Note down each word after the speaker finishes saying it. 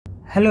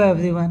Hello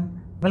everyone,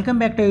 welcome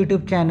back to our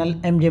YouTube channel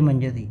MJ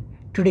Manjari.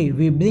 Today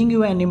we bring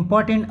you an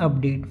important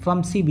update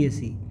from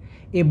CBSE.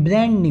 A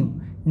brand new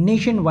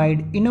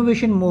nationwide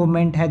innovation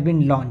movement has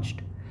been launched,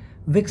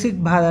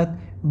 Viksit Bharat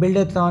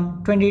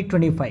Buildathon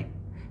 2025.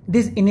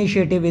 This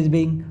initiative is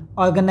being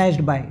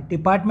organized by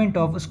Department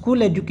of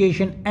School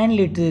Education and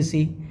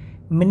Literacy,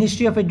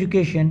 Ministry of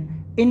Education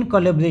in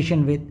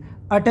collaboration with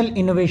Atal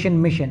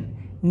Innovation Mission,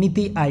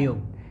 Niti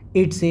Aayog.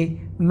 It's a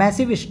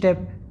massive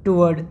step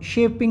toward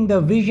shaping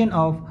the vision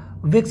of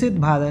Viksit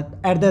Bharat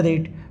at the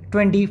rate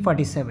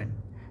 2047.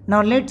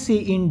 Now let's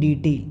see in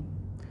detail.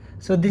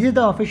 So this is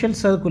the official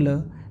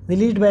circular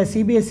released by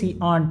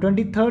CBSE on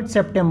 23rd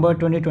September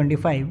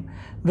 2025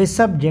 with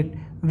subject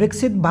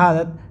Viksit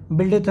Bharat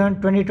Buildathon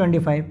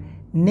 2025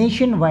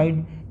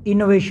 Nationwide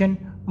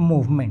Innovation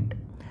Movement.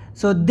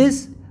 So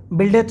this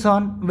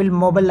Buildathon will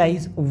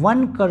mobilize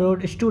 1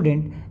 crore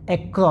students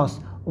across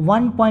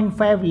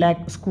 1.5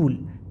 lakh schools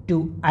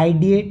to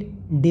ideate,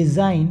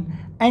 design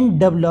and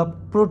develop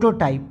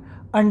prototype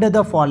under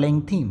the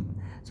following theme.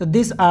 So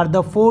these are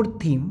the 4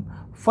 themes.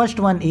 First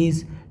one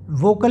is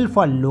Vocal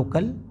for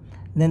Local,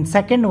 then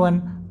second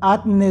one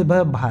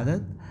Atmanirbhar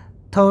Bharat,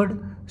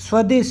 third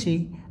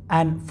Swadeshi,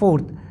 and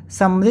fourth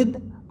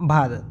Samriddh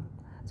Bharat.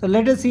 So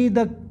let us see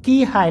the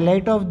key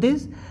highlight of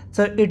this.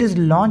 So it is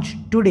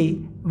launched today,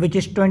 which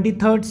is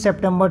 23rd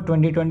September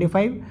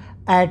 2025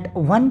 at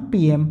 1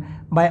 p.m.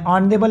 by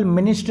Honorable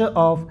Minister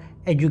of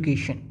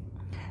Education.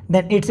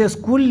 Then it's a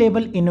school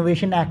level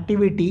innovation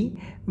activity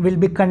will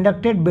be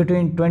conducted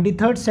between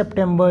 23rd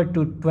September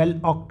to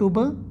 12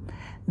 October.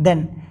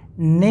 Then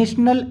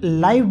National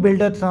Live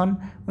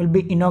Buildathon will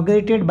be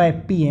inaugurated by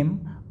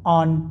PM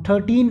on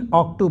 13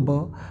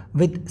 October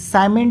with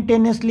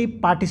simultaneously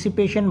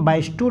participation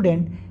by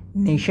students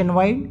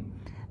nationwide.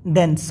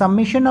 Then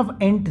submission of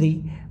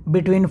entry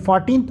between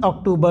 14th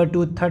October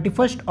to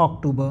 31st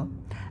October,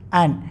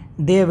 and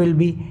there will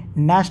be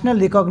national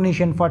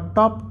recognition for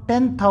top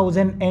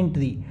 10,000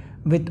 entry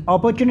with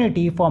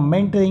opportunity for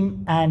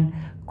mentoring and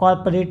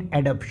corporate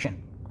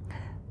adoption.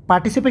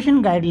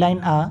 Participation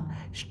guidelines are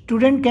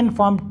student can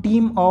form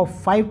team of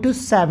 5 to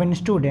 7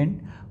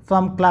 students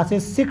from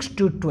classes 6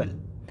 to 12.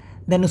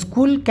 Then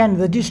school can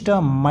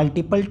register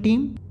multiple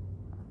team.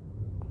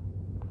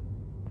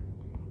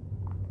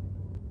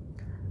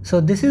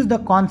 So this is the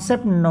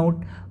concept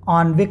note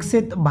on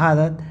Viksit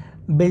Bharat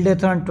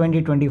Buildathon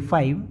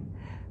 2025,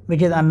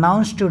 which is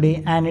announced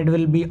today, and it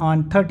will be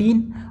on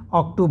 13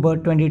 October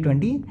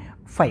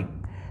 2025.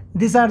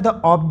 These are the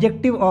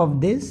objective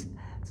of this.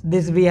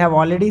 This we have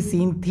already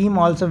seen. Theme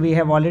also we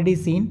have already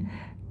seen.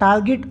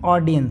 Target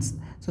audience.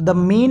 So the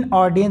main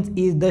audience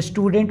is the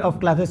student of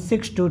classes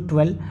 6 to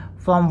 12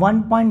 from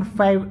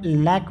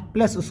 1.5 lakh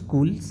plus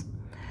schools.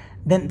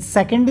 Then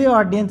secondary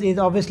audience is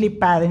obviously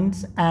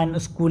parents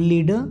and school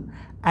leader,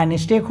 and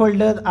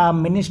stakeholders are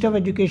Ministry of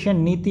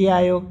Education, Niti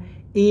Aayog,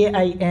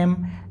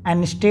 AIM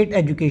and State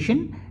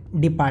Education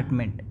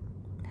Department.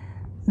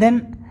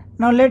 Then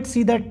now let's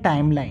see the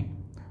timeline.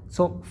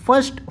 So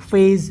first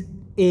phase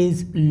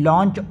is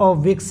launch of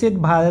Viksit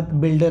Bharat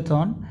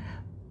Buildathon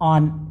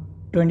on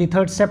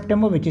 23rd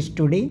September, which is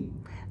today.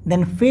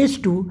 Then phase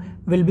 2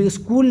 will be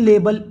school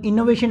level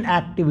innovation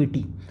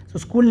activity. So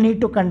school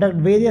need to conduct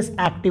various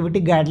activity.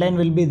 Guideline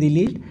will be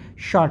released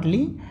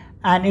shortly,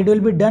 and it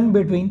will be done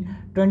between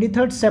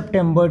 23rd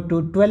September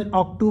to 12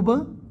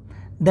 October.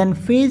 Then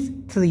phase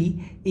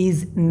 3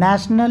 is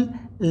National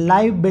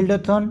Live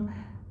Buildathon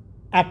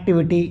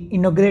activity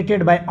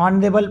inaugurated by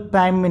Honorable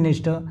Prime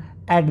Minister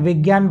at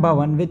Vigyan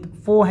Bhavan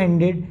with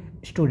 400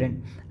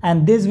 students,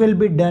 and this will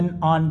be done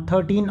on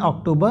 13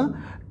 October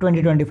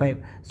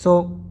 2025.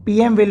 So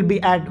PM will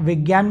be at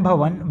Vigyan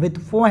Bhavan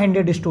with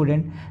 400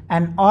 students,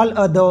 and all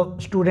other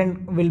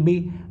students will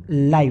be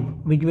live,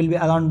 which will be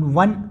around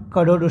 1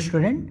 crore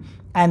students,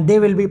 and they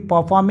will be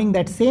performing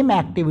that same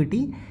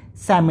activity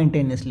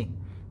simultaneously.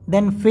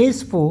 Then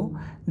phase 4,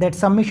 that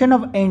submission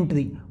of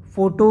entry,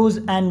 photos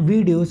and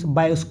videos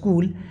by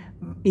school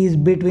is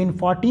between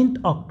 14th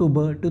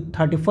October to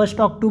 31st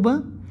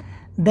October.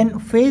 Then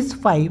phase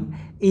 5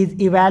 is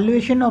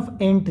evaluation of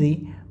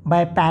entry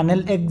by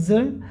panel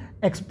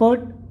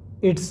expert.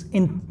 It's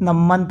in the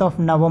month of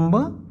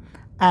November.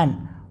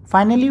 And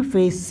finally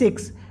phase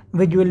 6,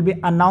 which will be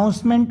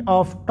announcement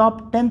of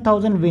top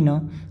 10,000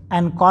 winner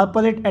and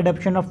corporate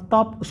adoption of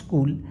top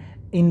school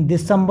in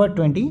December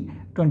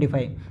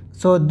 2025.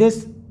 So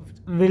this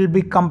will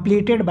be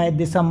completed by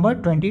December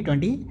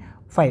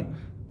 2025.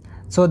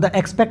 So the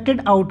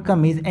expected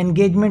outcome is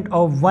engagement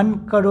of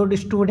 1 crore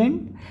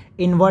student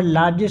in world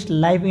largest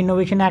live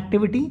innovation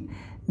activity.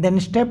 Then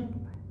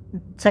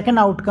second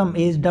outcome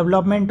is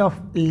development of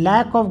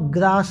lack of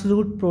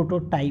grassroots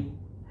prototype.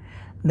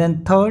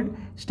 Then third,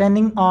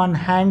 standing on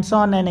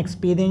hands-on and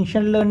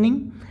experiential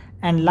learning.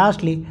 And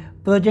lastly,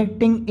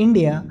 projecting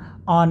India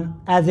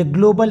on as a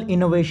global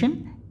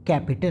innovation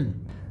capital.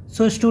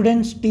 So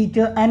students,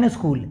 teacher and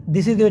school,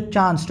 this is your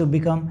chance to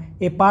become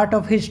a part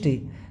of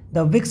history.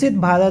 The Viksit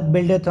Bharat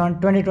Buildathon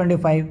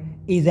 2025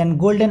 is an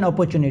golden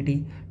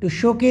opportunity to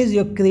showcase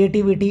your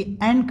creativity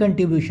and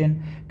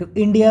contribution to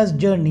India's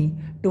journey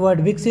toward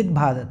Viksit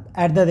Bharat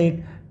at the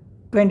rate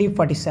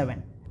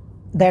 2047.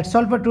 That's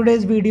all for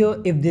today's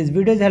video. If this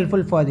video is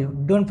helpful for you,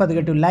 don't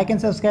forget to like and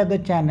subscribe the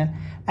channel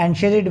and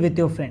share it with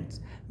your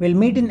friends. We'll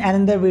meet in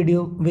another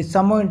video with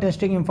some more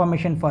interesting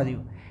information for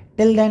you.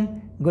 Till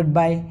then,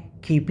 goodbye,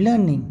 keep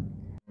learning.